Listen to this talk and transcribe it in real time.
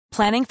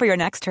Planning for your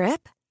next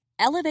trip?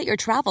 Elevate your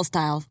travel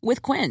style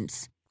with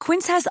Quince.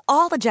 Quince has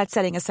all the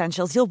jet-setting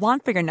essentials you'll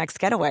want for your next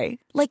getaway,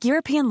 like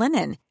European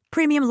linen,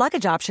 premium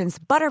luggage options,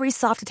 buttery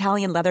soft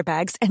Italian leather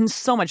bags, and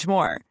so much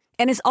more.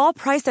 And is all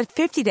priced at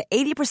 50 to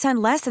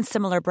 80% less than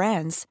similar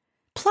brands.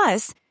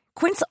 Plus,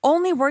 Quince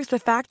only works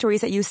with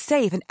factories that use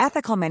safe and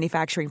ethical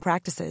manufacturing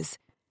practices.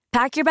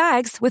 Pack your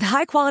bags with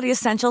high-quality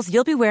essentials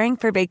you'll be wearing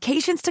for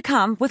vacations to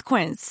come with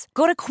Quince.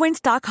 Go to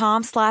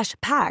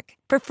quince.com/pack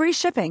for free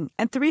shipping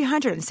and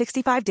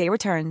 365-day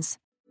returns.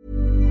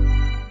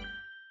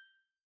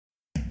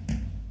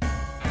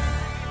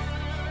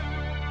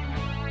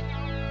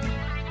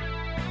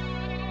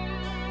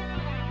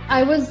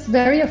 I was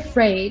very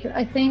afraid.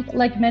 I think,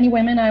 like many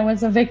women, I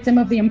was a victim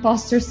of the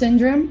imposter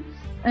syndrome.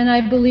 And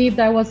I believed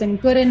I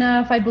wasn't good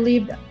enough. I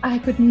believed I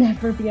could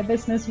never be a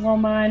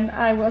businesswoman.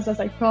 I was a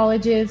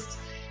psychologist.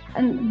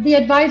 And the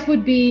advice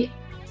would be,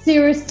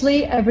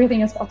 seriously,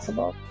 everything is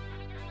possible.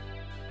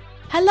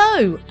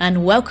 Hello,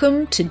 and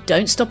welcome to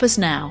Don't Stop Us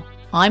Now.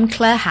 I'm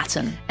Claire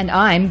Hatton. And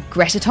I'm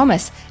Greta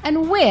Thomas.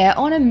 And we're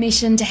on a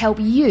mission to help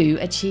you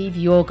achieve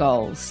your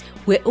goals.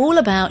 We're all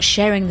about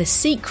sharing the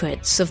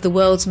secrets of the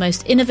world's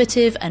most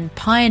innovative and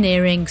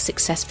pioneering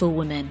successful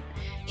women.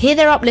 Hear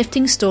their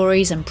uplifting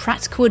stories and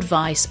practical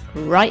advice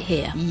right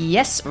here.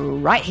 Yes,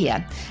 right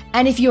here.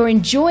 And if you're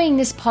enjoying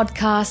this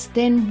podcast,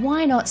 then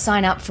why not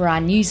sign up for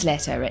our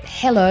newsletter at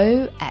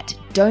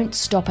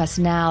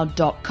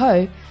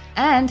hello@don'tstopusnow.co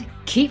and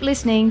keep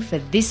listening for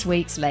this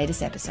week's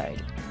latest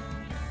episode.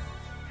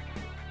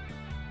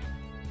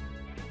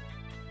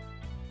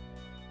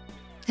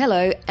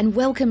 Hello, and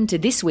welcome to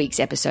this week's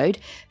episode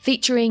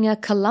featuring a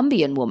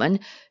Colombian woman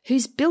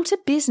who's built a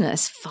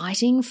business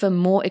fighting for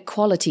more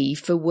equality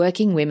for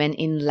working women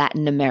in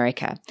Latin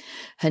America.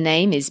 Her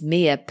name is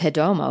Mia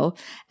Perdomo,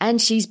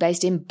 and she's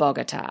based in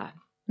Bogota.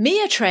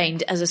 Mia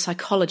trained as a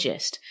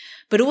psychologist,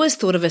 but always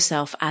thought of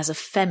herself as a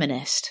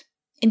feminist.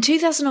 In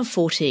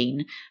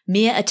 2014,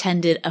 Mia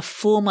attended a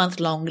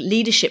 4-month-long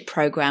leadership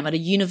program at a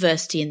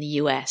university in the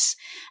US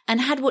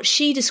and had what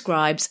she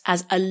describes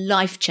as a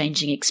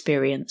life-changing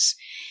experience.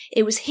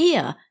 It was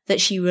here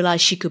that she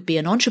realized she could be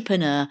an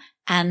entrepreneur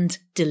and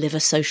deliver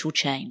social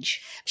change.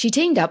 She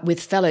teamed up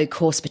with fellow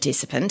course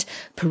participant,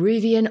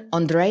 Peruvian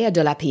Andrea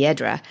de la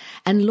Piedra,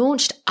 and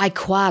launched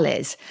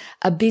Iquales,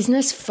 a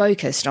business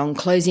focused on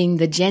closing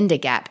the gender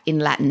gap in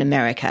Latin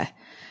America.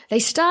 They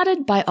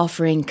started by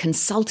offering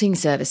consulting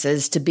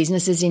services to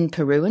businesses in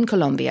Peru and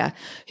Colombia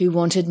who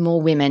wanted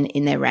more women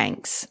in their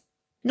ranks.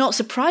 Not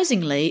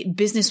surprisingly,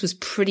 business was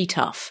pretty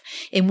tough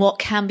in what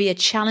can be a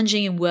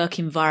challenging work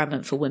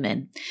environment for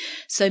women.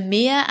 So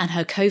Mia and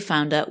her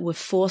co-founder were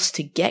forced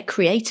to get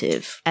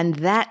creative. And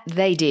that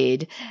they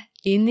did.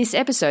 In this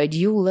episode,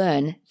 you'll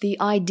learn the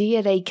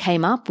idea they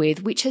came up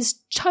with, which has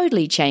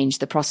totally changed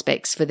the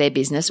prospects for their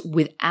business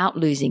without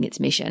losing its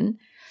mission.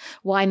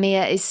 Why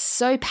Mia is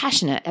so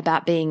passionate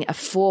about being a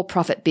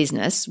for-profit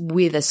business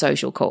with a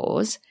social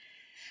cause.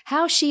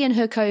 How she and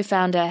her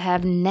co-founder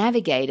have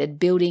navigated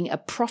building a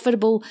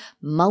profitable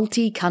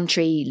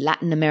multi-country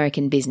Latin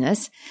American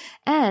business.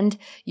 And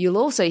you'll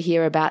also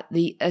hear about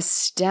the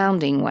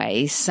astounding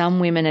way some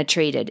women are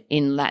treated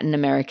in Latin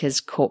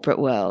America's corporate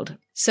world.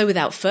 So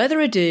without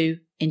further ado,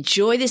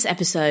 enjoy this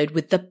episode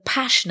with the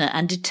passionate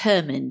and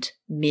determined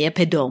Mia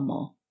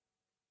Perdomo.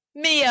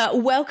 Mia,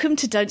 welcome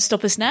to Don't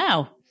Stop Us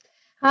Now.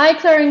 Hi,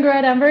 Claire and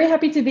Greta. I'm very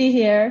happy to be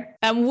here.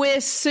 And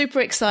we're super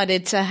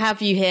excited to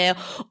have you here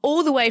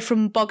all the way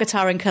from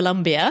Bogota in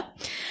Colombia.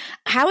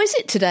 How is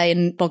it today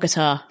in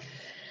Bogota?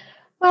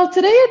 Well,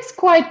 today it's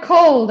quite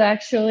cold,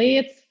 actually.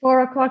 It's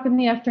 4:00 in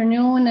the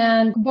afternoon,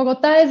 and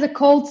Bogota is a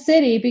cold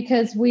city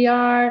because we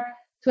are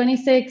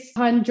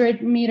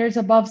 2,600 meters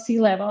above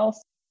sea level.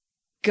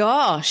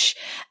 Gosh.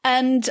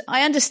 And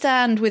I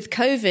understand with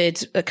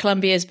COVID,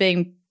 Colombia is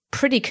being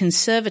pretty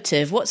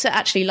conservative. What's it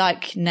actually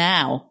like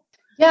now?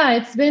 Yeah,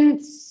 it's been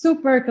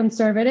super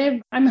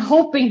conservative. I'm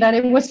hoping that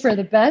it was for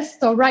the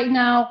best. So right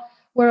now,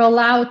 we're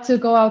allowed to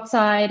go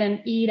outside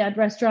and eat at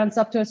restaurants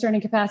up to a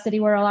certain capacity.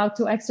 We're allowed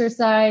to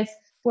exercise.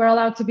 We're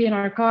allowed to be in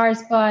our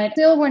cars, but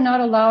still we're not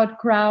allowed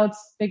crowds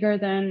bigger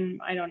than,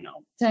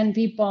 10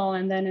 people,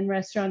 and then in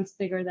restaurants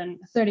bigger than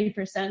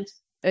 30%.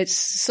 It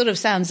sort of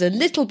sounds a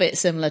little bit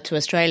similar to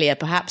Australia,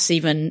 perhaps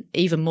even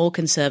more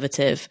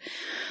conservative.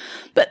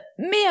 But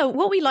Mia,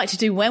 what we like to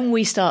do when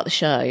we start the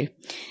show,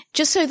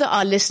 just so that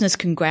our listeners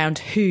can ground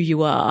who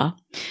you are,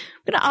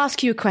 I'm going to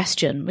ask you a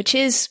question, which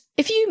is,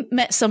 if you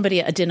met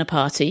somebody at a dinner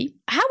party,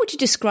 how would you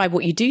describe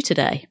what you do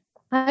today?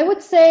 I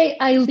would say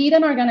I lead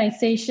an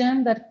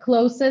organization that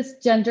closes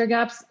gender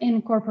gaps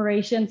in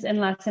corporations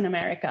in Latin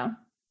America.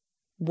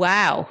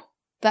 Wow,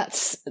 that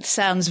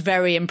sounds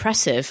very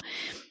impressive.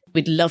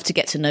 We'd love to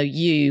get to know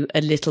you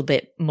a little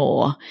bit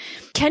more.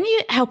 Can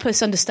you help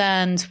us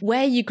understand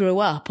where you grew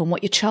up and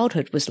what your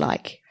childhood was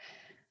like?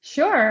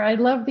 Sure. I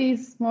love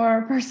these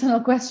more personal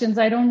questions.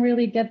 I don't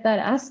really get that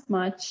asked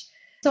much.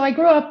 So I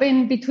grew up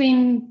in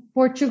between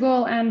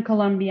Portugal and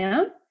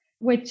Colombia.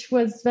 which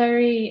was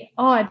very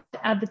odd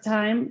at the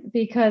time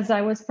because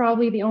I was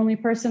probably the only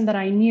person that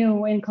I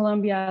knew in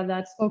Colombia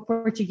that spoke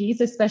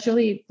Portuguese,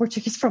 especially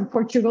Portuguese from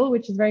Portugal,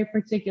 which is very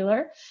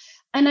particular.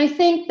 And I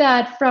think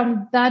that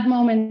from that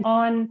moment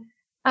on,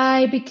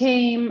 I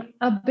became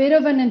a bit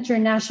of an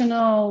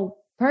international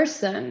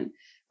person,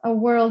 a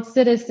world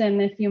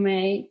citizen, if you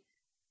may,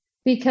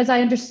 because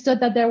I understood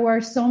that there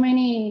were so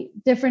many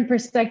different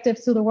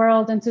perspectives to the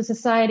world and to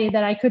society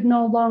that I could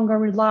no longer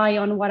rely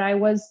on what I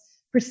was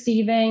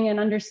perceiving and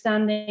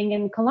understanding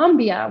in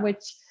Colombia,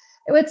 which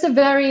it's a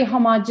very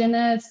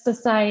homogeneous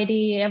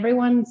society.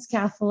 Everyone's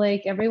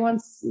Catholic,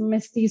 everyone's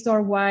mestizo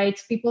or white.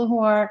 People who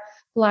are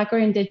Black or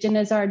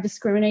indigenous are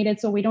discriminated,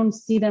 so we don't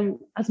see them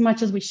as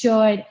much as we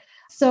should.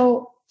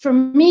 So for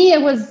me,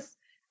 it was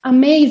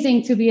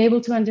amazing to be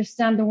able to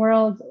understand the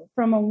world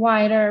from a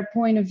wider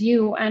point of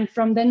view. And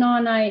from then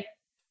on, I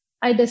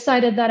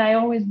decided that I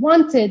always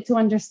wanted to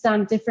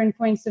understand different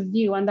points of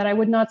view and that I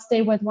would not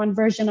stay with one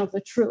version of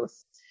the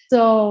truth.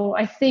 So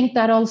I think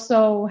that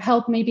also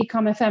helped me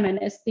become a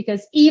feminist,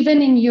 because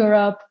even in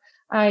Europe,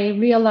 I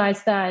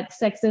realized that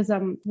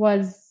sexism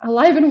was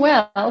alive and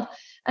well.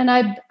 And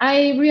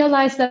I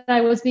realized that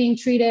I was being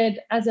treated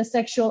as a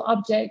sexual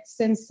object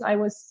since I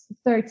was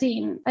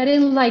 13. I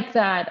didn't like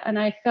that. And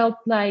I felt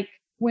like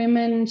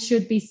women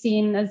should be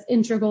seen as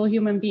integral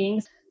human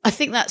beings. I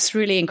think that's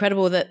really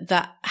incredible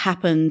that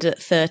happened at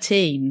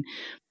 13.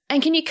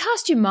 And can you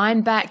cast your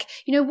mind back?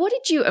 What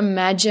did you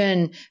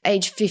imagine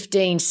age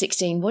 15,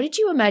 16? What did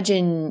you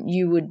imagine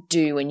you would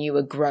do when you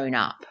were grown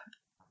up?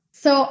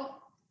 So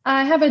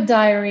I have a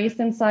diary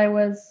since I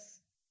was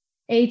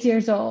 8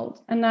 years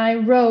old. And I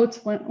wrote,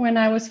 when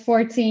I was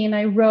 14,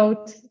 I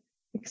wrote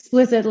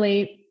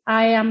explicitly,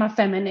 I am a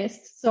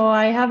feminist. So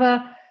I have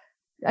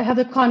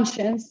the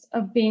conscience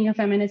of being a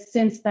feminist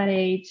since that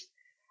age.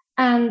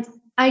 And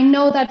I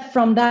know that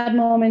from that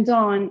moment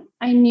on,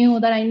 I knew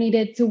that I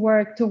needed to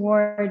work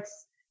towards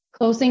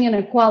closing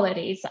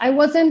inequalities. I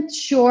wasn't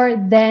sure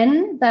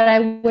then that I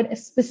would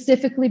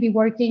specifically be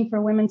working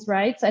for women's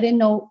rights. I didn't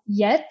know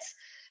yet,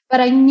 but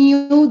I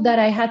knew that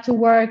I had to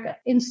work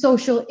in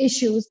social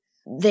issues.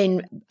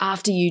 Then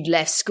after you'd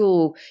left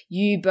school,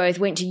 you both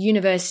went to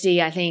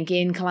university, I think,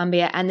 in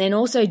Colombia, and then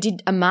also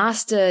did a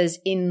master's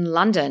in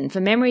London for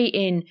memory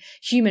in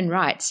human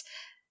rights.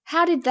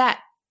 How did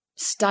that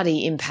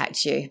study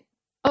impact you?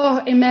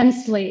 Oh,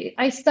 immensely.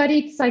 I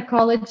studied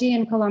psychology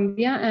in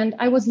Colombia, and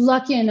I was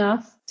lucky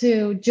enough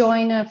to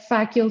join a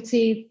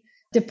faculty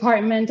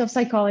department of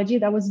psychology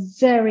that was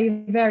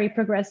very, very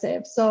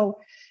progressive. So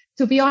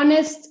to be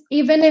honest,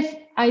 even if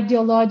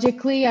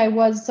ideologically I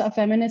was a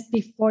feminist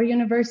before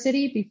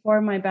university, before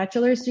my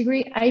bachelor's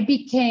degree, I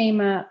became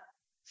a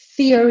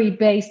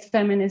theory-based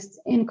feminist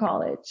in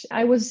college.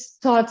 I was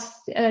taught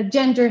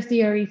gender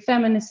theory,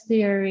 feminist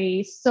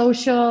theory,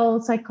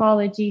 social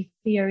psychology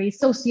theory,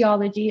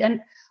 sociology, and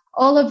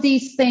all of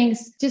these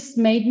things just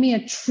made me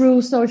a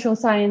true social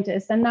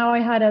scientist. And now I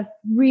had a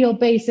real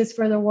basis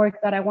for the work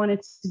that I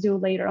wanted to do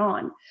later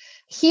on.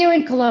 Here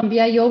in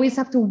Colombia, you always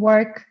have to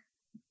work,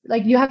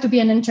 like you have to be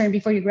an intern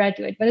before you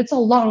graduate, but it's a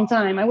long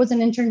time. I was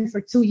an intern for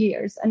 2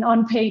 years, an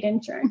unpaid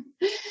intern.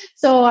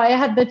 So I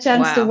had the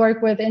chance to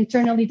work with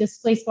internally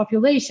displaced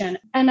population.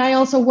 And I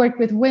also worked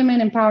with women,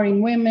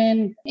 empowering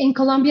women. In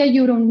Colombia,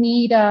 you don't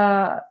need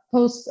a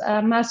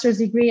master's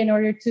degree in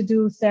order to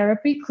do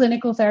therapy,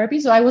 clinical therapy.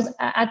 So I was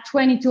at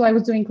 22, I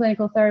was doing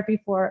clinical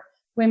therapy for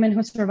women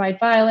who survived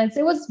violence.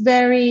 It was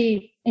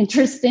very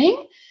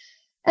interesting.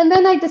 And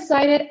then I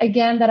decided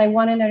again that I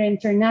wanted an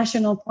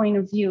international point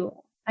of view.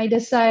 I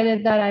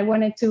decided that I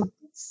wanted to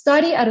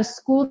study at a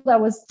school that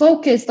was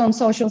focused on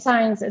social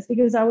sciences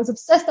because I was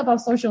obsessed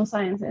about social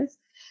sciences.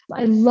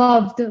 I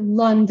loved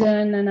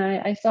London, and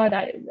I thought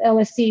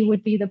LSE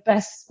would be the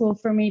best school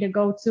for me to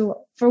go to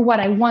for what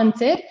I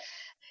wanted.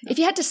 If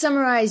you had to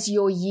summarize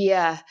your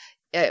year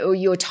or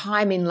your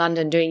time in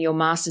London doing your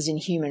master's in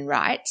human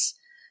rights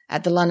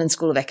at the London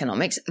School of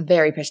Economics, a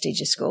very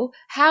prestigious school,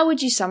 how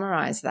would you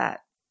summarize that?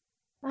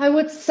 I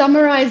would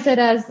summarize it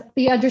as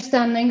the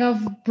understanding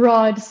of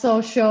broad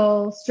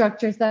social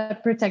structures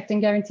that protect and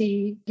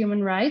guarantee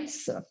human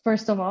rights,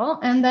 first of all,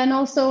 and then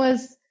also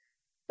as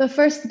the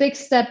first big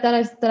step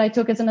that I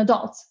took as an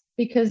adult,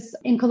 because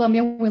in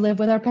Colombia, we live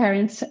with our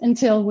parents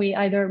until we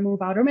either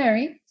move out or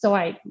marry. So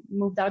I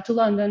moved out to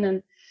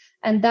London,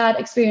 and that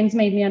experience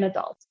made me an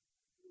adult.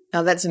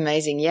 Oh, that's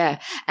amazing. Yeah.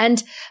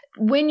 And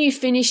when you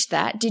finished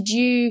that, did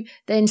you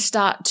then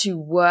start to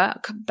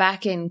work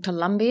back in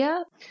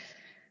Colombia?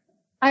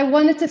 I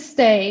wanted to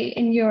stay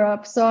in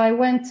Europe, so I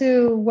went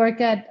to work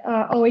at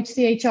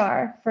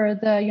OHCHR for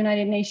the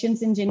United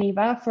Nations in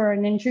Geneva for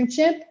an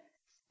internship.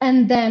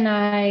 And then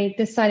I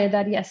decided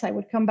that, yes, I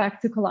would come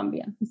back to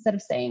Colombia instead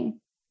of staying.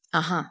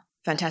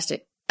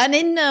 Fantastic. And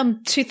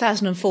in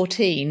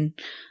 2014,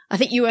 I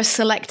think you were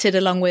selected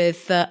along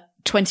with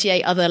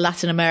 28 other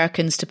Latin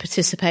Americans to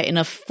participate in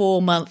a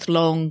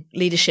 4-month-long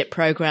leadership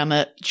program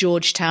at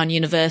Georgetown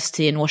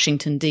University in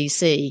Washington,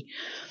 D.C.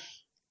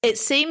 It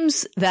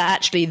seems that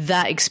actually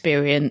that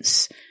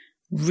experience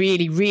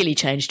really, really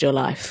changed your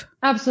life.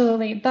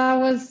 Absolutely. That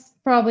was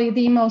probably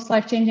the most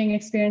life-changing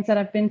experience that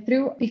I've been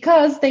through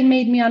because they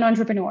made me an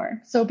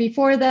entrepreneur. So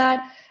before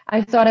that,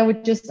 I thought I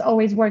would just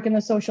always work in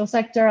the social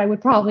sector. I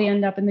would probably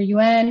end up in the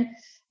UN.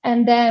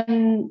 And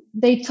then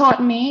they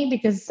taught me,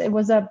 because it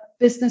was a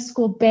business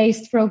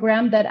school-based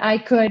program, that I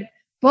could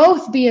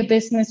both be a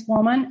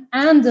businesswoman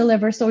and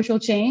deliver social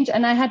change.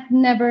 And I had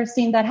never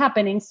seen that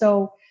happening.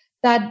 So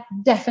that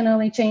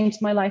definitely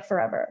changed my life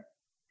forever.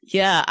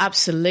 Yeah,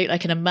 absolutely. I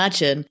can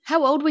imagine.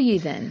 How old were you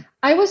then?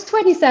 I was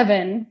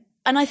 27.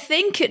 And I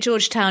think at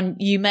Georgetown,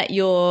 you met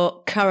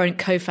your current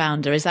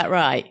co-founder. Is that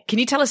right? Can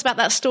you tell us about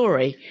that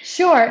story?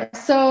 Sure.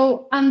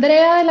 So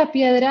Andrea La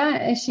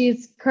Piedra,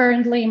 she's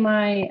currently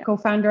my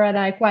co-founder at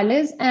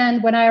iQualis.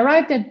 And when I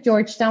arrived at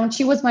Georgetown,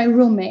 she was my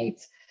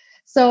roommate.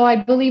 So I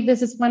believe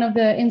this is one of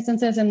the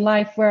instances in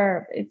life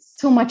where it's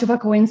too much of a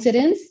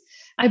coincidence.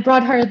 I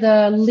brought her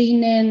the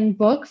Lean In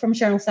book from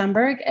Sheryl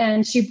Sandberg,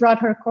 and she brought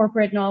her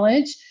corporate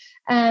knowledge.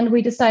 And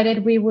we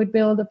decided we would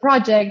build a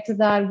project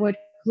that would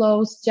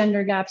close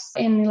gender gaps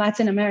in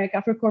Latin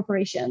America for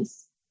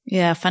corporations.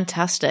 Yeah,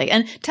 fantastic.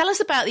 And tell us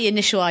about the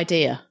initial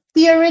idea.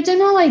 The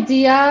original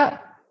idea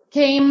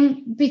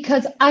came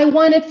because I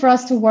wanted for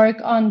us to work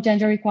on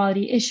gender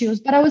equality issues,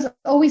 but I was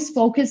always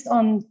focused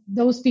on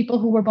those people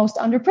who were most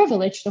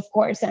underprivileged, of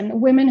course, and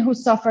women who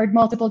suffered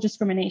multiple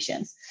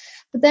discriminations.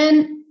 But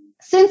then,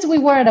 since we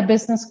were at a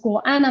business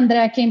school and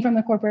Andrea came from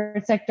the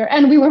corporate sector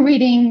and we were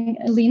reading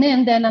Lean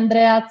In, then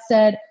Andrea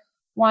said,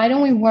 why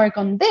don't we work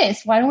on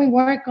this? Why don't we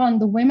work on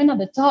the women at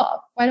the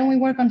top? Why don't we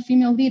work on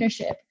female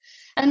leadership?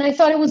 And I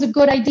thought it was a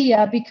good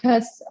idea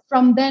because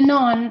from then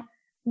on,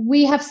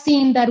 we have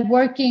seen that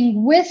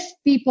working with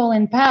people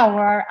in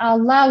power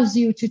allows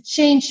you to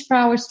change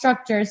power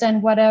structures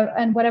and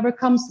whatever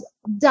comes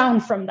down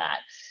from that.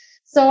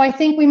 So I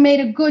think we made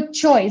a good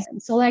choice in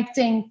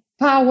selecting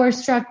power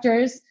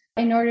structures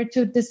in order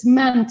to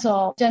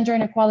dismantle gender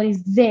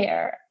inequalities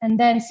there and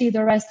then see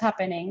the rest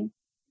happening.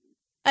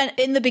 And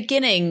in the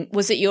beginning,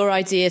 was it your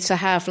idea to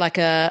have like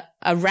a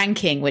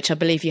ranking, which I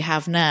believe you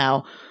have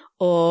now,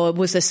 or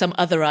was there some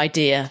other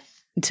idea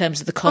in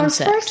terms of the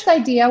concept? Our first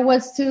idea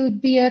was to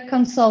be a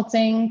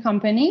consulting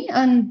company.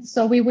 And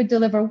so we would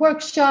deliver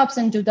workshops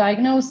and do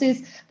diagnosis.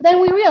 But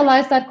then we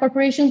realized that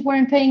corporations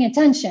weren't paying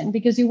attention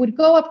because you would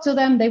go up to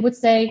them. They would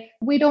say,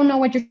 we don't know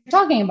what you're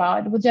talking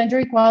about. Well, gender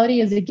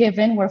equality is a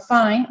given. We're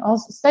fine.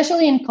 Also,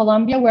 especially in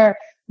Colombia, where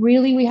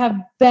really we have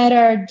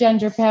better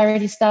gender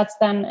parity stats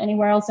than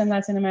anywhere else in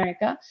Latin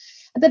America.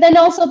 But then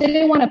also they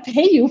didn't want to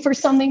pay you for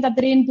something that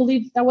they didn't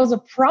believe that was a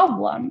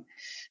problem.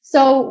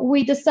 So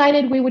we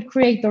decided we would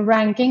create the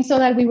ranking so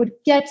that we would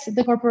get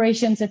the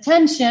corporation's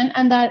attention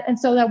and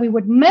so that we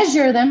would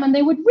measure them and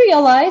they would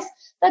realize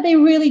that they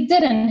really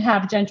didn't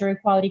have gender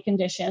equality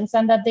conditions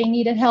and that they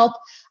needed help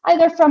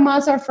either from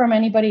us or from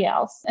anybody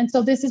else. And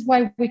so this is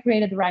why we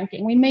created the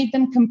ranking. We made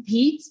them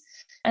compete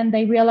and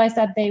they realized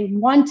that they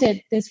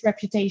wanted this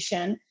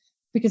reputation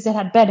because it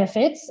had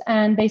benefits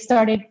and they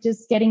started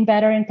just getting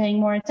better and paying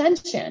more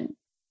attention.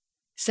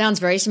 Sounds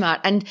very smart.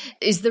 And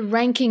is the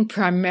ranking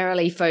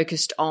primarily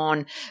focused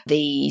on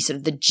the sort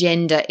of the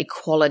gender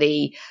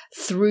equality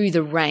through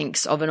the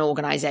ranks of an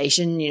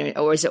organization,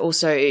 or is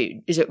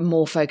it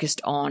more focused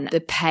on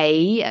the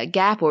pay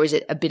gap, or is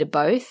it a bit of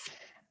both?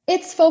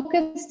 It's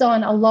focused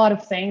on a lot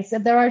of things.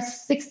 There are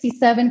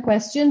 67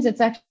 questions.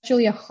 It's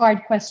actually a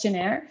hard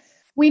questionnaire.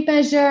 We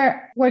measure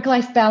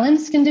work-life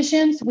balance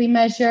conditions. We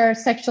measure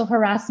sexual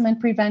harassment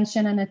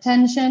prevention and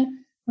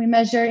attention. We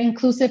measure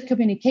inclusive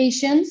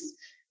communications.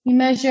 We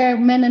measure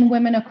men and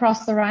women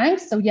across the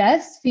ranks. So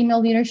yes,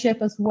 female leadership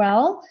as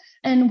well.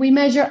 And we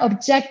measure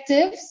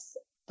objectives,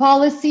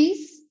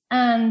 policies,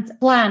 and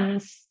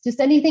plans. Just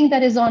anything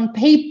that is on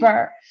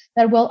paper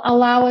that will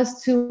allow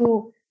us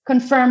to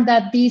confirm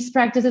that these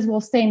practices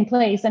will stay in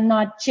place and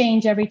not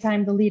change every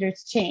time the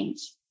leaders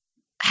change.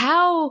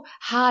 How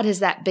hard has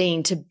that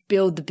been to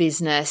build the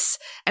business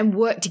and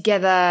work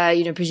together,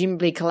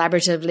 presumably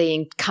collaboratively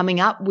in coming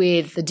up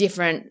with the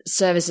different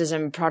services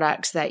and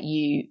products that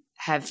you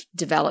have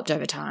developed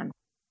over time?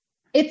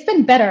 It's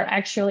been better,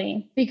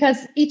 actually, because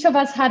each of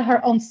us had her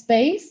own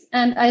space.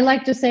 And I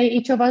like to say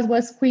each of us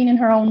was queen in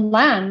her own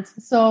land.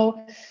 So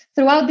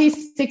throughout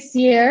these 6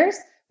 years,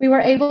 we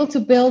were able to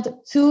build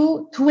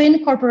 2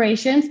 twin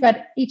corporations,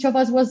 but each of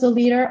us was the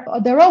leader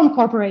of their own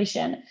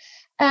corporation.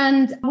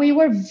 And we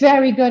were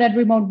very good at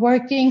remote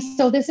working.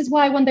 So this is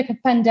why when the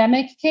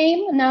pandemic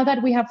came, now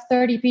that we have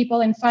 30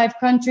 people in 5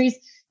 countries,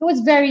 it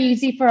was very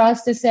easy for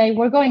us to say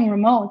we're going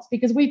remote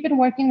because we've been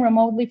working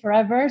remotely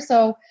forever.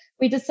 So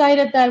we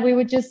decided that we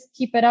would just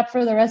keep it up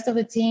for the rest of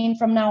the team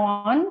from now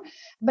on.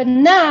 But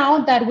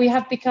now that we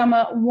have become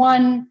a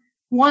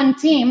one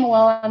team,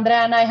 well, Andrea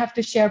and I have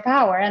to share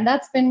power. And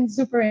that's been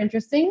super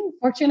interesting.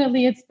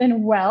 Fortunately, it's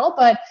been well,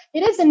 but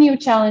it is a new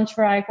challenge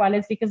for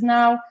iQualis because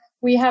now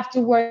we have to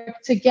work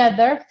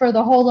together for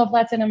the whole of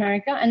Latin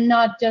America and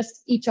not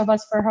just each of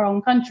us for her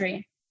own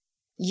country.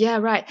 Yeah,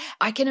 right.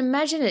 I can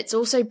imagine it's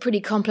also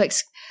pretty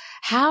complex.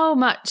 How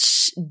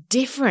much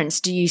difference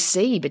do you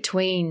see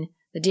between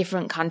the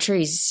different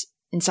countries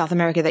in South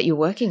America that you're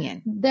working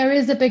in? There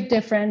is a big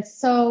difference.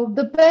 So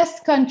the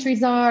best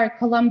countries are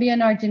Colombia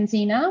and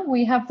Argentina.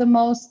 We have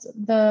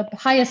the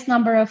highest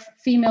number of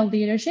female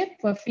leadership,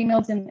 of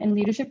females in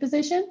leadership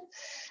positions.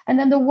 And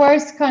then the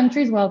worst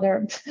countries, well,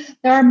 there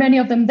are many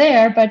of them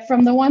there, but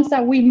from the ones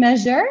that we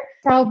measure,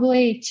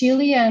 probably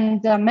Chile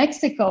and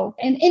Mexico.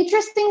 And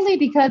interestingly,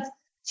 because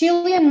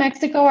Chile and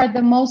Mexico are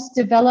the most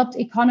developed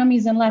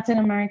economies in Latin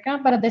America,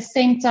 but at the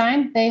same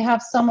time, they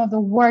have some of the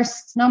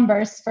worst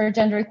numbers for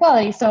gender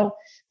equality. So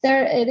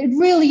it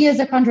really is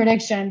a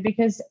contradiction,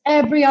 because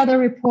every other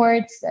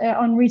report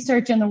on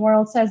research in the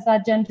world says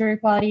that gender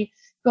equality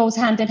goes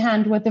hand in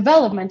hand with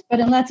development. But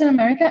in Latin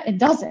America, it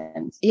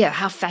doesn't. Yeah,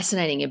 how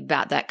fascinating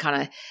about that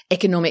kind of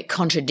economic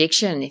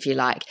contradiction, if you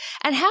like.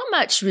 And how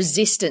much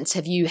resistance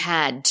have you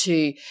had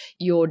to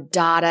your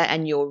data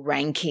and your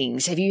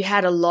rankings? Have you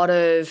had a lot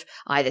of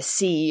either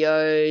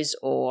CEOs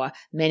or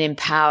men in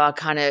power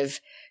kind of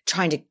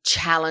trying to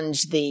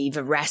challenge the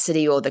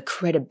veracity or the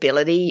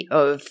credibility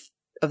of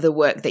the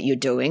work that you're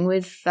doing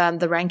with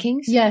the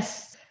rankings?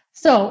 Yes.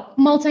 So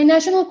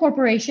multinational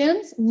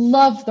corporations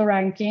love the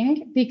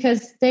ranking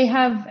because they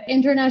have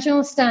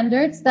international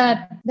standards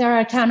that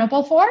they're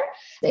accountable for.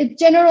 In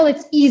general,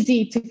 it's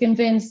easy to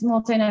convince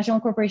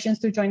multinational corporations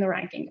to join the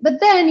ranking. But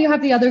then you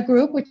have the other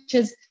group, which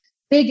is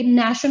big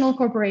national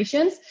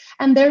corporations,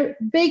 and they're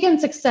big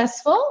and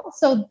successful.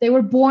 So they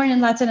were born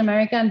in Latin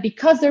America, and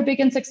because they're big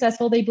and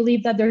successful, they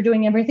believe that they're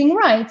doing everything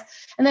right.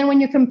 And then when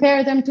you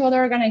compare them to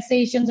other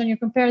organizations and you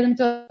compare them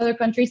to other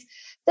countries,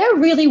 they're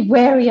really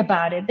wary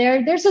about it.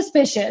 They're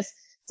suspicious.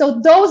 So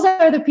those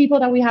are the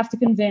people that we have to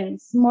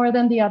convince more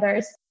than the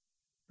others.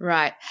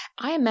 Right.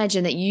 I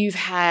imagine that you've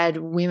had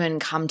women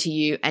come to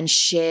you and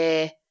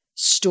share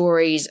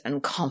stories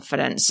and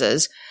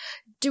confidences.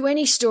 Do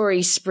any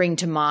stories spring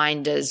to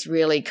mind as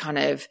really kind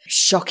of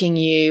shocking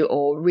you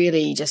or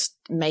really just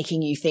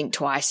making you think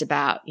twice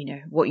about,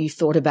 what you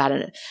thought about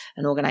an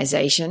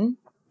organization?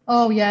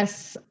 Oh,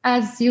 yes.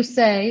 As you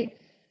say,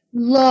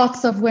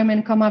 lots of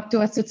women come up to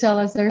us to tell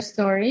us their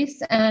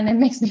stories, and it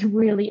makes me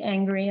really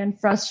angry and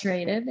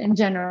frustrated in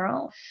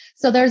general.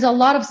 So there's a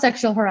lot of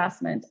sexual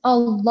harassment, a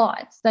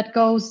lot that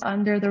goes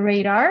under the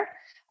radar.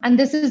 And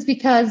this is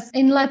because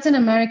in Latin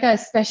America,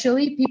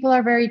 especially, people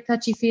are very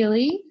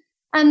touchy-feely.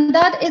 And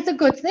that is a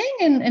good thing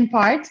in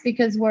part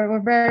because we're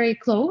very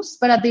close.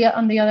 But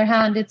on the other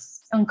hand,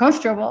 it's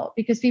uncomfortable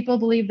because people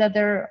believe that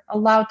they're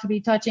allowed to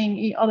be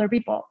touching other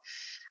people.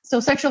 So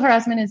sexual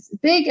harassment is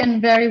big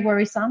and very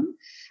worrisome.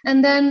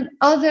 And then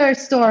other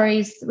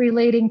stories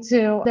relating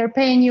to they're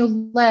paying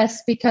you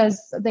less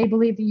because they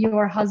believe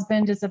your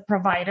husband is a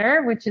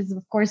provider, which is,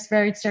 of course,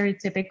 very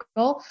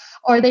stereotypical.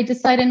 Or they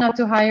decided not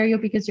to hire you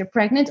because you're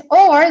pregnant.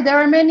 Or there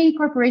are many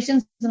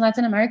corporations in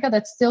Latin America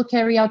that still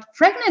carry out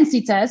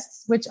pregnancy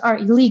tests, which are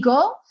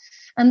illegal.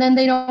 And then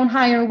they don't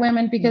hire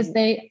women because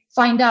they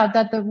find out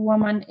that the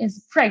woman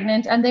is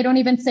pregnant, and they don't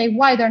even say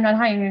why they're not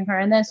hiring her.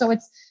 And then so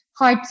it's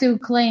hard to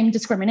claim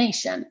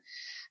discrimination.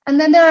 And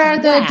then there are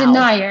the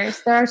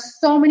deniers. There are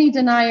so many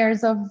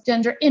deniers of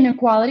gender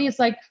inequality. It's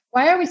like,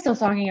 why are we still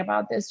talking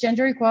about this?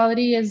 Gender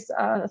equality is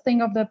a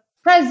thing of the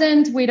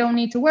present. We don't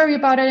need to worry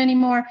about it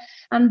anymore.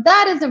 And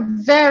that is a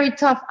very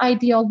tough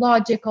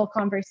ideological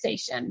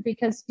conversation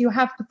because you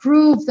have to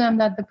prove them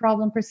that the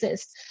problem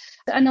persists.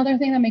 Another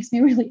thing that makes me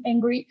really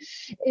angry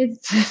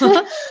is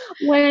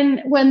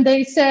when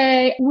they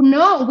say,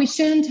 no, we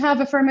shouldn't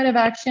have affirmative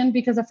action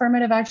because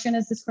affirmative action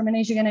is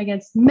discrimination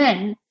against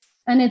men.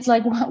 And it's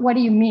like, what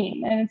do you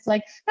mean? And it's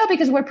like, no,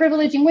 because we're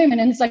privileging women.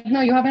 And it's like,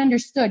 no, you haven't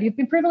understood. You've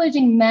been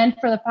privileging men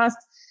for the past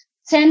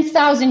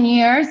 10,000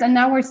 years. And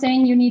now we're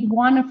saying you need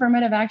one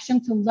affirmative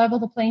action to level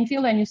the playing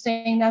field. And you're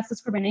saying that's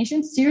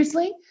discrimination?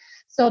 Seriously?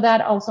 So that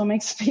also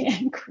makes me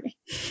angry.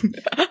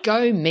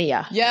 Go,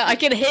 Mia. Yeah, I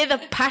can hear the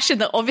passion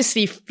that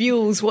obviously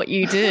fuels what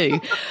you do.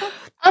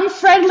 I'm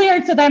friendlier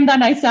to them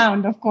than I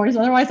sound, of course.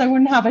 Otherwise, I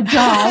wouldn't have a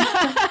job.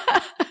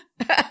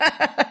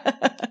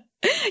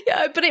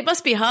 Yeah, but it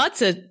must be hard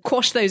to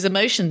quash those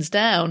emotions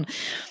down.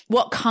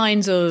 What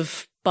kinds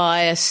of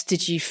bias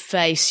did you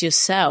face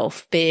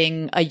yourself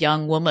being a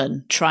young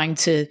woman trying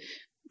to,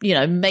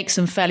 make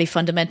some fairly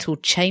fundamental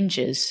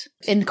changes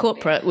in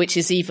corporate, which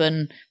is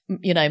even,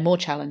 more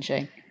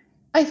challenging?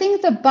 I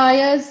think the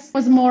bias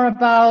was more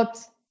about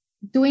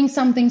doing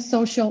something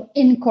social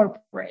in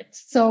corporate.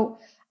 So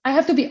I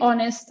have to be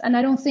honest, and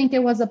I don't think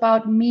it was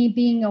about me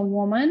being a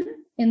woman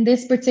in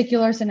this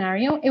particular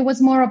scenario. It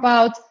was more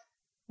about,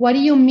 what do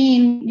you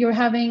mean you're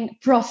having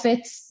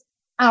profits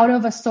out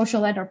of a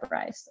social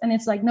enterprise? And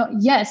it's like, no,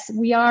 yes,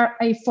 we are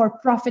a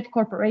for-profit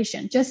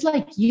corporation, just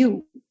like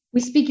you. We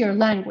speak your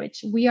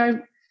language. We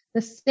are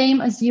the same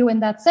as you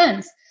in that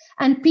sense.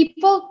 And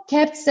people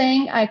kept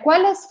saying,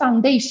 ¿cuál es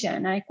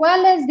foundation?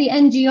 ¿Cuál es the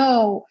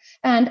NGO?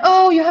 And,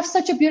 oh, you have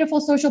such a beautiful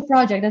social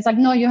project. It's like,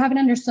 no, you haven't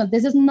understood.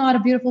 This is not a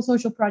beautiful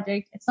social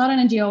project. It's not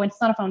an NGO. It's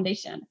not a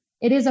foundation.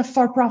 It is a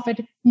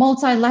for-profit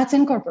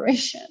multi-Latin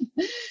corporation.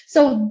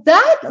 So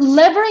that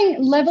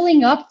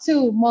leveling up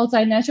to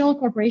multinational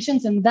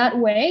corporations in that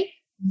way,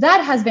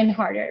 that has been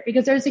harder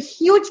because there's a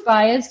huge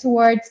bias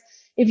towards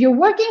If you're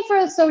working for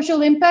a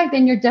social impact,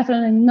 then you're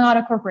definitely not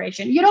a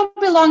corporation. You don't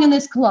belong in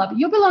this club.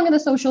 You belong in the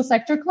social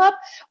sector club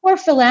where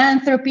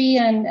philanthropy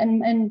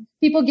and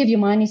people give you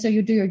money so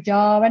you do your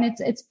job and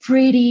it's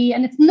pretty.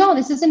 And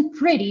this isn't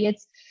pretty.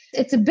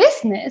 It's a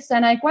business,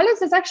 and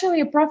Iquales is actually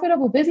a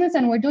profitable business,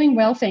 and we're doing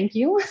well, thank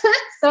you.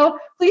 So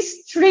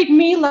please treat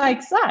me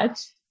like such.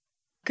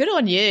 Good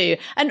on you.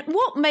 And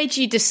what made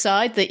you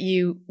decide that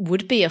you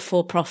would be a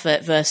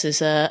for-profit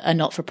versus a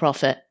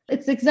not-for-profit?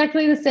 It's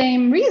exactly the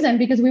same reason,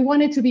 because we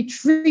wanted to be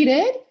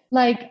treated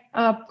like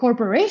a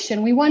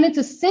corporation. We wanted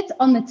to sit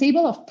on the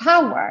table of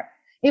power.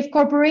 If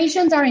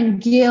corporations are in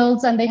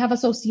guilds and they have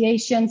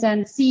associations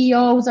and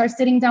CEOs are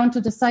sitting down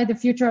to decide the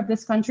future of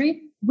this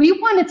country, we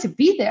wanted to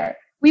be there.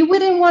 We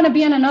wouldn't want to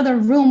be in another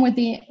room with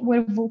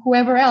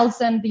whoever else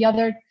and the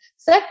other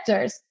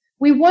sectors.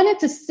 We wanted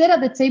to sit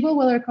at the table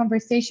where our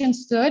conversation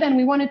stood, and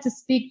we wanted to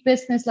speak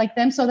business like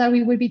them so that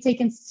we would be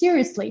taken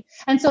seriously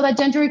and so that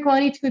gender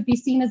equality could be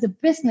seen as a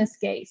business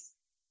case.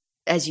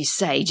 As you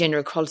say, gender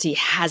equality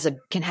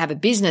can have a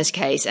business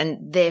case,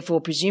 and therefore,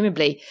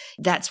 presumably,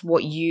 that's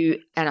what you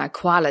and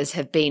Iquales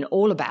have been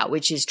all about,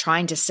 which is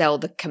trying to sell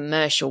the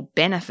commercial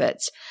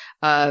benefits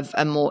of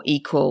a more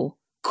equal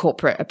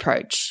corporate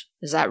approach.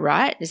 Is that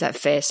right? Is that a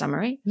fair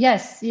summary?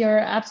 Yes, you're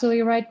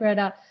absolutely right,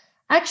 Greta.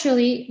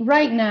 Actually,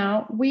 right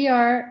now, we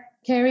are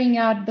carrying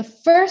out the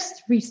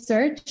first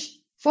research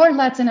for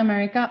Latin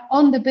America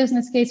on the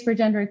business case for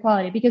gender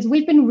equality, because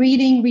we've been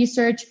reading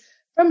research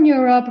from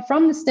Europe,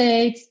 from the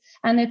States,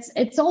 and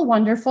it's all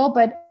wonderful,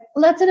 but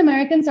Latin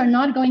Americans are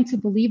not going to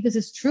believe this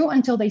is true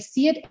until they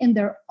see it in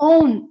their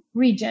own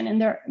region,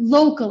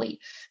 locally.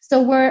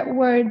 So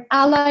we're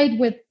allied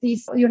with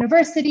this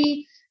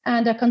university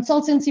and a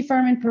consultancy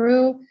firm in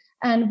Peru,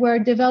 and we're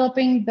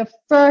developing the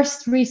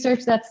first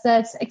research that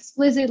says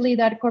explicitly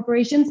that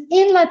corporations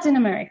in Latin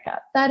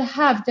America that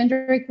have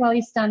gender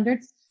equality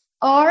standards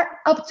are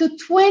up to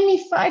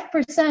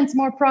 25%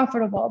 more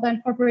profitable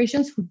than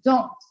corporations who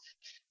don't.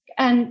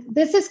 And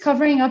this is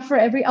covering up for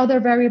every other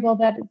variable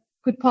that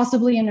could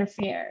possibly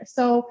interfere.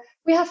 So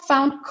we have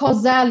found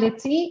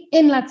causality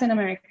in Latin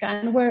America,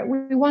 and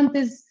we want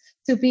this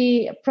to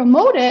be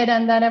promoted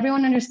and that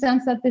everyone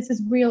understands that this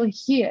is real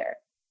here.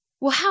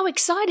 Well, how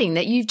exciting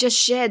that you've just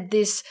shared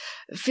this,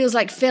 feels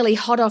like fairly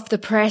hot off the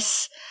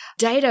press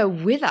data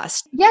with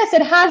us. Yes,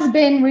 it has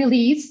been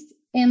released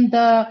in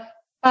the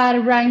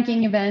PAR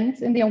ranking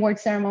event in the award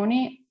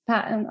ceremony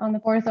on the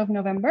 4th of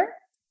November.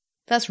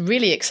 That's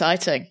really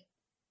exciting.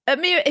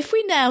 Mira, if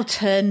we now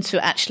turn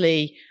to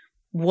actually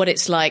what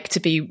it's like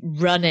to be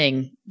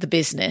running the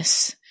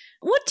business,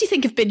 what do you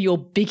think have been your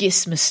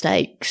biggest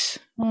mistakes?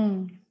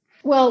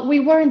 Well, we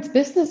weren't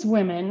business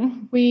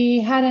women. We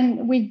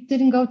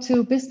didn't go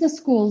to business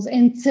schools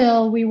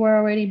until we were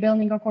already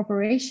building a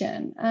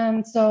corporation.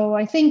 And so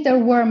I think there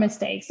were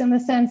mistakes in the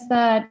sense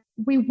that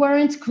we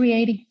weren't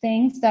creating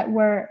things that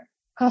were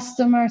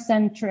customer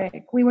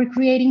centric. We were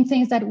creating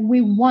things that we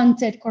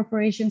wanted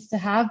corporations to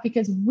have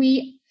because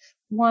we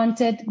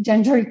wanted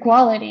gender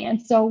equality.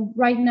 And so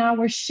right now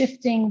we're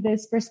shifting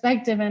this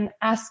perspective and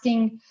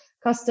asking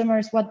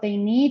customers what they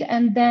need,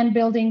 and then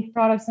building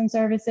products and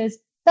services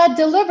that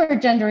deliver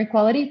gender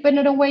equality, but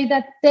in a way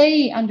that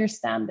they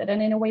understand it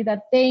and in a way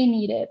that they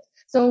need it.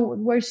 So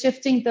we're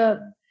shifting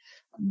the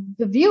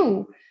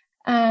view.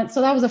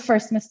 So that was the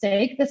first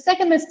mistake. The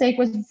second mistake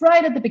was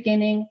right at the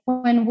beginning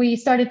when we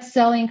started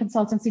selling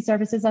consultancy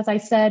services. As I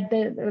said,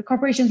 the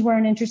corporations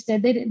weren't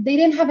interested. They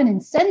didn't have an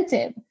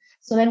incentive.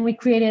 So then we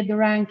created the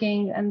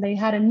ranking and they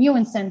had a new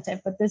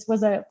incentive, but this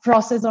was a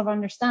process of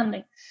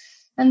understanding.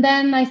 And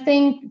then I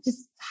think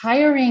just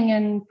hiring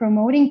and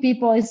promoting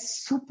people is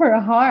super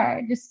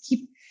hard. Just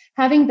keep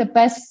having the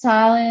best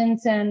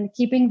talent and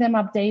keeping them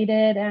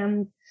updated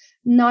and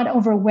not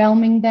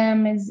overwhelming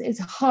them is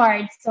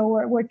hard.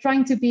 So we're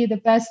trying to be the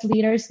best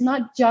leaders,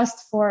 not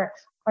just for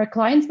our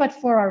clients, but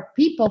for our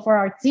people, for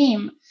our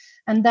team.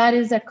 And that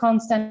is a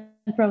constant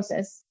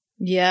process.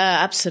 Yeah,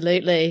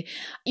 absolutely.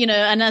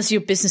 And as your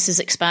business is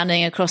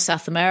expanding across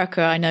South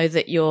America, I know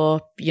that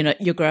you're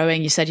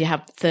growing. You said you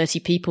have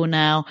 30 people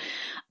now.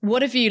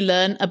 What have you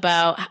learned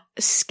about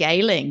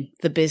scaling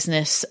the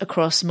business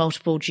across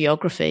multiple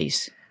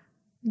geographies?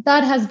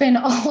 That has been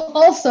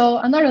also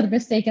another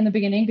mistake in the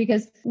beginning,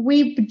 because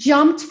we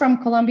jumped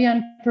from Colombia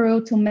and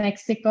Peru to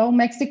Mexico.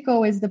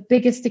 Mexico is the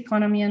biggest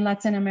economy in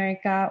Latin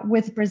America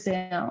with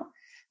Brazil.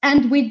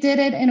 And we did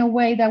it in a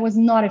way that was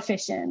not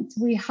efficient.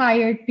 We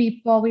hired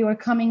people, we were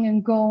coming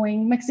and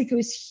going. Mexico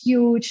is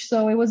huge,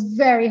 so it was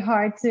very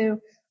hard to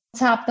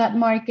tap that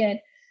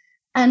market.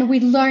 And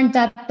we learned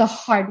that the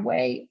hard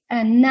way.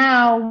 And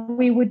now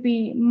we would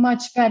be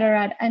much better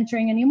at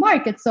entering a new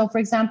market. So, for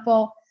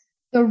example,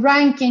 the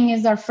ranking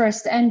is our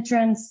first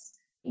entrance.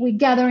 We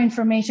gather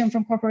information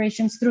from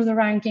corporations through the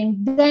ranking.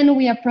 Then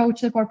we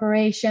approach the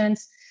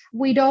corporations.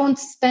 We don't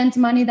spend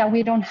money that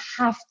we don't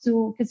have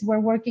to because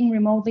we're working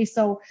remotely.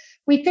 So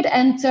we could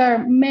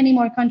enter many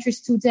more countries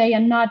today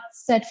and not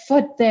set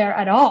foot there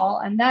at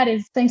all. And that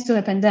is thanks to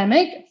the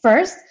pandemic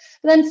first.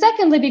 But then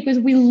secondly, because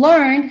we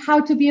learned how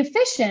to be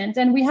efficient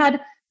and we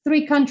had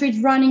 3 countries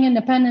running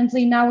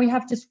independently. Now we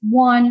have just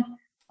one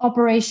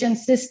operation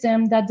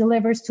system that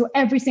delivers to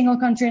every single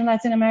country in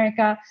Latin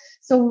America.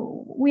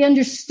 So we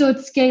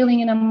understood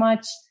scaling in a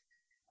much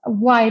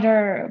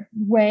wider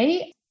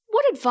way.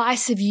 What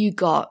advice have you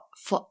got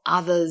for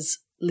others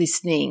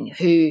listening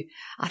who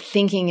are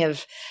thinking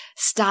of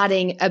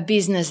starting a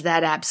business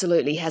that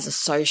absolutely has a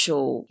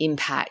social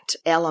impact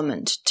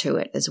element to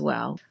it as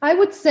well? I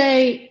would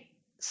say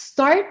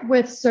start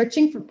with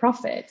searching for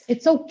profit.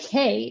 It's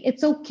okay.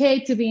 It's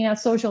okay to be a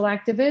social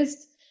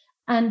activist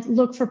and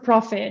look for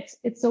profit.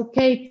 It's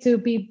okay to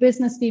be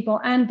business people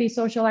and be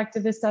social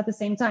activists at the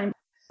same time.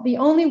 The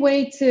only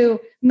way to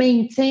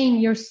maintain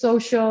your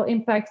social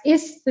impact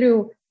is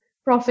through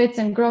profits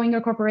and growing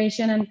your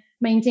corporation and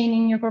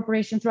maintaining your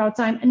corporation throughout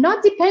time and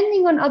not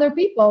depending on other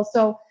people.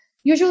 So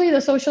usually the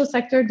social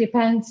sector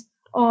depends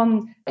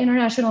on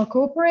international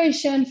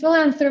cooperation,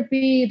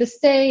 philanthropy, the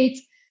state.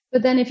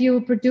 But then if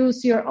you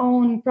produce your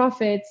own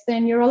profits,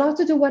 then you're allowed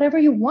to do whatever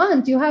you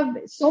want. You have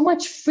so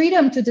much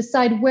freedom to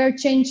decide where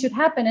change should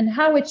happen and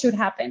how it should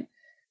happen.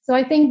 So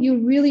I think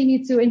you really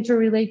need to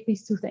interrelate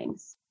these two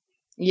things.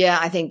 Yeah,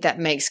 I think that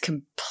makes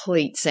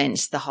complete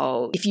sense.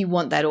 If you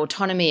want that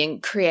autonomy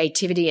and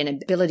creativity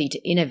and ability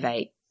to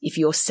innovate, if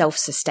you're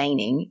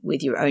self-sustaining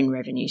with your own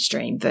revenue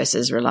stream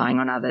versus relying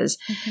on others.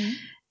 Mm-hmm.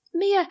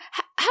 Mia,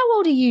 how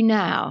old are you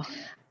now?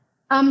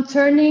 I'm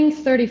turning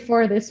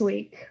 34 this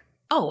week.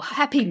 Oh,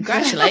 happy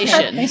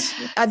congratulations.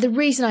 The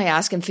reason I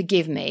ask, and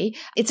forgive me,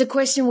 it's a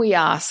question we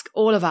ask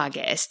all of our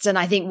guests. And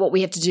I think what we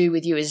have to do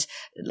with you is,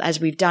 as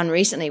we've done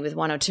recently with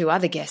 1 or 2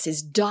 other guests,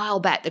 is dial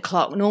back the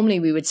clock.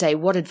 Normally we would say,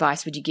 what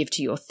advice would you give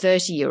to your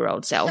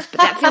 30-year-old self? But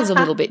that feels a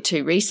little bit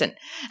too recent.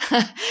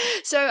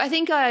 So I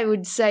think I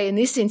would say in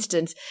this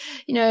instance,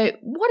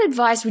 what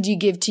advice would you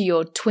give to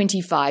your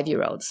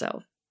 25-year-old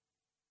self?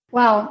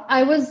 Wow,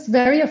 I was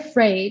very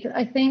afraid.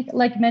 I think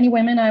like many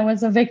women, I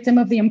was a victim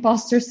of the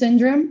imposter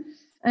syndrome.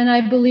 And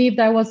I believed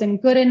I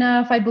wasn't good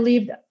enough. I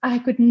believed I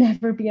could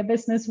never be a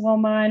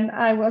businesswoman.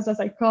 I was a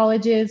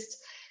psychologist.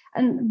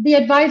 And the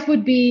advice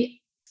would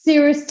be,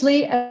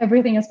 seriously,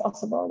 everything is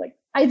possible. Like,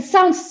 it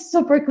sounds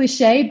super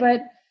cliche,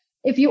 but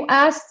if you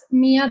asked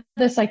Mia,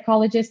 the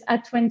psychologist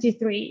at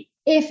 23,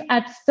 if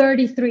at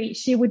 33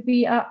 she would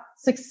be a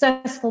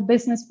successful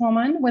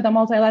businesswoman with a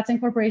multi-Latin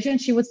corporation,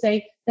 she would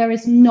say, there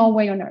is no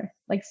way on earth.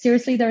 Like,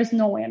 seriously, there is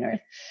no way on earth.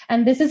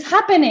 And this is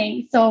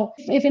happening. So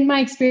if in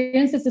my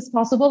experience this is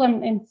possible,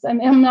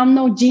 I'm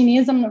no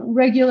genius, I'm a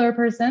regular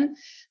person,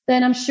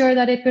 then I'm sure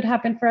that it could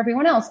happen for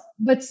everyone else.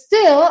 But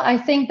still, I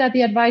think that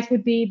the advice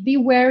would be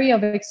wary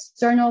of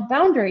external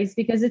boundaries,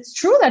 because it's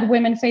true that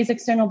women face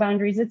external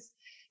boundaries.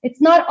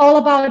 It's not all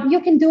about, you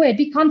can do it,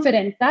 be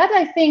confident. That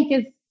I think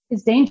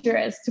is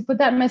dangerous, to put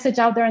that message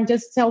out there and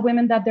just tell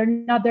women that they're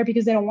not there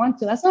because they don't want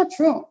to. That's not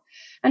true.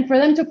 And for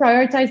them to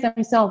prioritize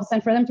themselves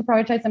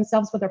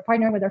with their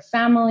partner, with their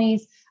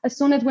families. As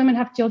soon as women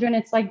have children,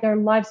 it's like their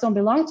lives don't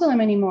belong to them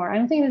anymore. I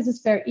don't think this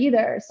is fair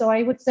either. So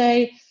I would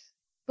say,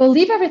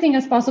 believe everything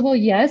is possible,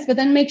 yes, but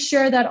then make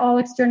sure that all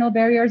external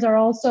barriers are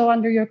also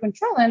under your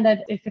control, and that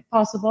if it's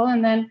possible,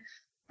 and then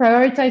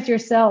prioritize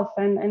yourself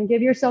and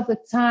give yourself the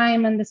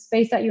time and the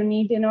space that you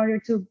need in order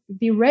to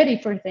be ready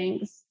for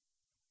things.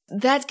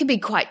 That can be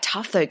quite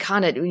tough though,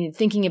 can't it? When you're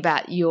thinking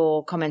about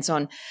your comments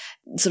on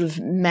sort of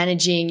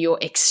managing your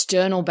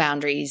external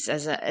boundaries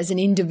as an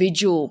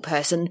individual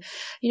person,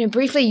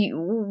 briefly,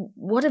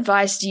 what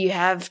advice do you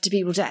have to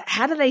people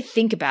how do they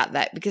think about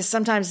that? Because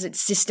sometimes it's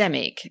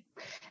systemic.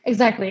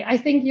 Exactly. I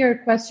think your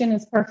question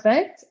is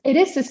perfect. It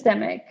is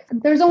systemic.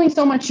 There's only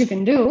so much you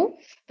can do.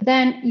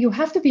 Then you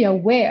have to be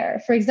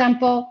aware. For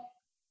example,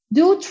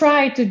 do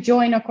try to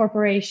join a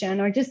corporation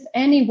or just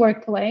any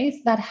workplace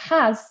that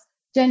has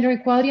gender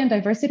equality and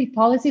diversity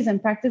policies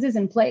and practices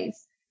in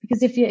place.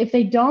 Because if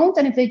they don't,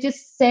 and if they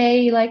just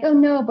say like, oh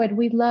no, but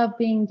we love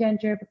being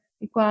gender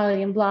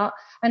equality and blah,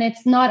 and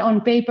it's not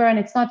on paper and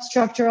it's not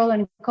structural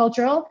and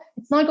cultural,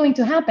 it's not going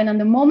to happen. And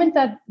the moment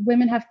that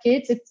women have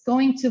kids, it's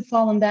going to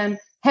fall on them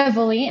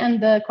heavily, and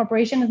the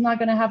corporation is not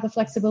going to have the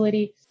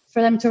flexibility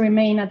for them to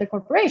remain at the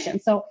corporation.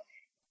 So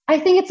I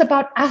think it's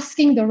about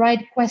asking the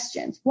right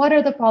questions. What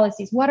are the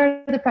policies? What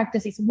are the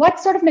practices? What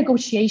sort of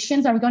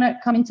negotiations are we going to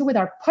come into with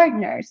our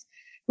partners?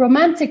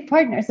 Romantic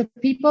partners, the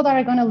people that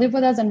are going to live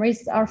with us and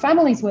raise our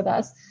families with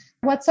us.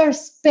 What's our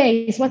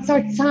space? What's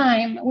our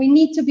time? We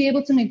need to be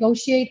able to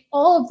negotiate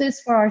all of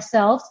this for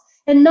ourselves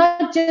and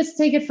not just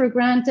take it for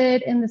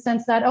granted in the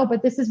sense that, oh,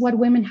 but this is what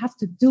women have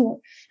to do.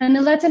 And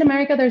in Latin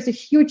America, there's a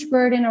huge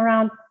burden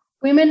around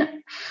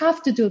women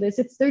have to do this.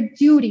 It's their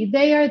duty.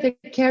 They are the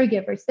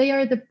caregivers. They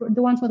are the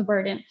ones with the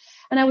burden.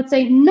 And I would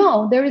say,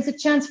 no, there is a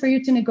chance for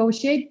you to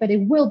negotiate, but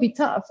it will be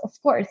tough, of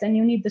course. And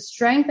you need the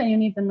strength and you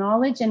need the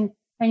knowledge and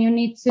you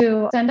need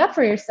to stand up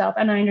for yourself.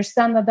 And I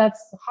understand that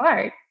that's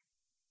hard.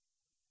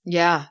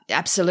 Yeah,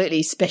 absolutely,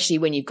 especially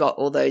when you've got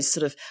all those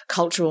sort of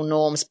cultural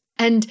norms.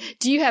 And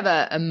do you have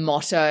a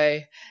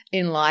motto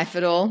in life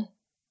at all?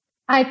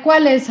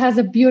 Equales has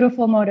a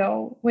beautiful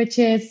motto, which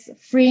is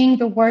freeing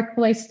the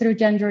workplace through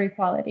gender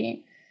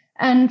equality.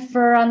 And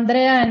for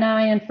Andrea and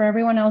I, and for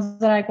everyone else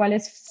at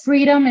Iquales,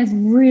 freedom is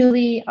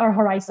really our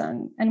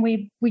horizon. And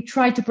we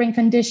try to bring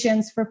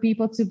conditions for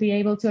people to be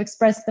able to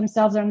express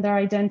themselves and their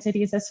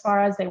identities as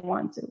far as they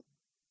want to.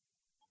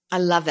 I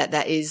love that.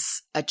 That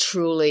is a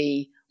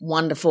truly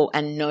wonderful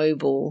and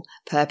noble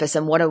purpose.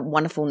 And what a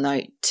wonderful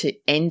note to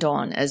end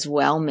on as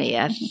well,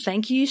 Mia.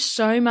 Thank you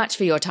so much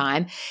for your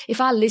time. If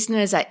our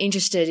listeners are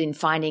interested in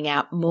finding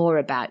out more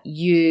about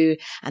you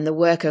and the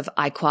work of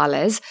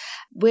Iquales,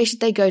 where should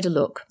they go to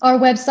look? Our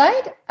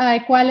website,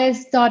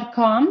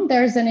 iquales.com.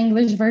 There's an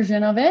English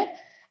version of it.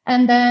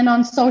 And then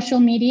on social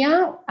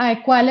media,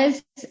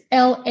 Iquales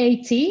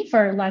LAT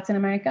for Latin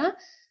America.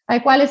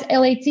 Iquales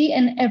LAT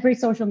in every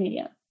social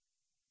media.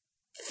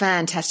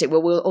 Fantastic.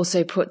 Well, we'll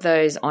also put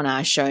those on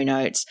our show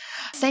notes.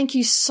 Thank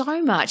you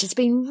so much. It's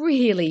been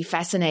really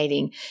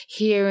fascinating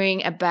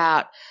hearing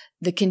about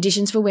the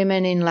conditions for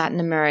women in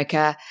Latin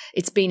America.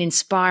 It's been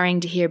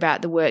inspiring to hear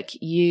about the work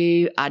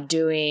you are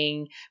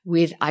doing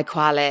with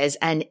Iquales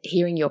and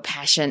hearing your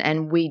passion.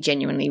 And we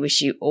genuinely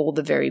wish you all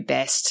the very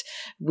best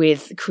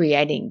with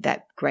creating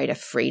that greater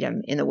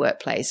freedom in the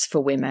workplace for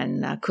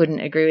women. I couldn't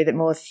agree with it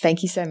more.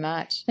 Thank you so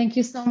much. Thank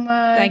you so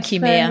much. Thank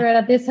you,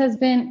 Mia. It has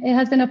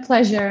been a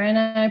pleasure, and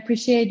I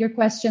appreciate your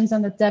questions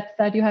and the depth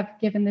that you have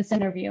given this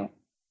interview.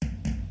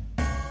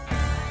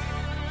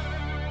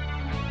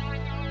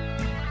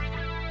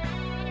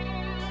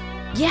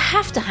 You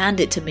have to hand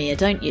it to Mia,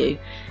 don't you?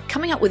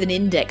 Coming up with an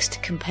index to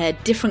compare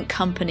different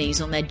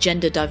companies on their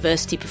gender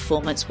diversity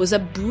performance was a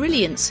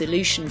brilliant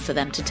solution for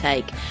them to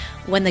take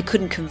when they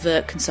couldn't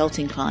convert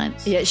consulting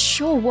clients. Yeah, it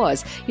sure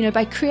was.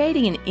 By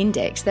creating an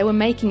index, they were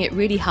making it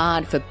really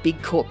hard for big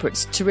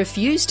corporates to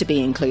refuse to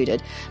be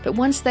included. But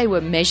once they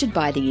were measured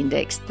by the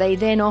index, they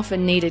then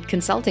often needed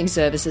consulting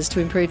services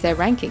to improve their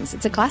rankings.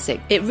 It's a classic.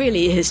 It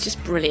really is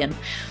just brilliant.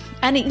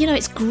 And,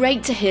 it's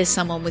great to hear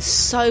someone with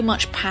so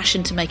much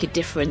passion to make a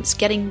difference,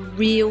 getting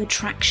real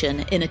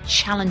traction in a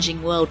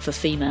challenging world for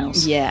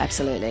females. Yeah,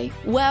 absolutely.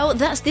 Well,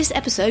 that's this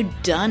episode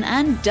done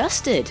and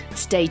dusted.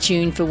 Stay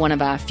tuned for one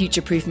of our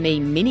Future Proof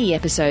Me mini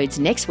episodes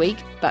next week.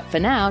 But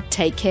for now,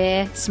 take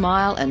care,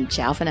 smile, and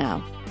ciao for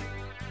now.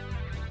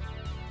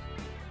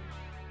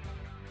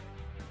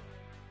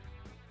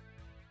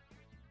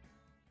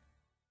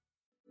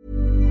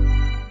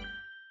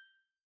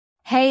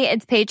 Hey,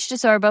 it's Paige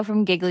DeSorbo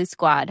from Giggly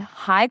Squad.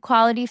 High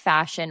quality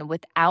fashion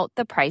without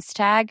the price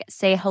tag.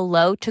 Say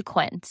hello to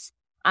Quince.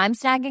 I'm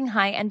snagging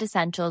high-end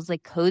essentials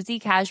like cozy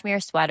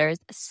cashmere sweaters,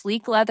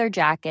 sleek leather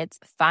jackets,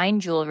 fine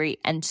jewelry,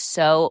 and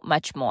so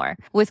much more.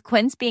 With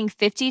Quince being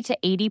 50 to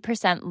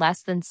 80%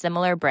 less than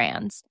similar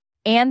brands.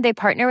 And they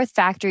partner with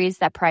factories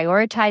that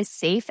prioritize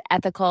safe,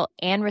 ethical,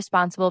 and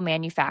responsible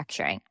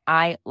manufacturing.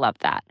 I love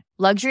that.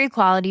 Luxury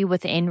quality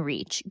within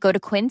reach. Go to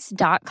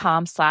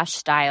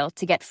quince.com/style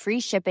to get free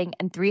shipping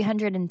and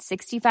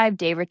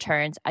 365-day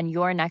returns on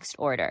your next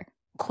order.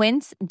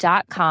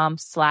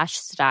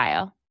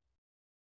 Quince.com/style.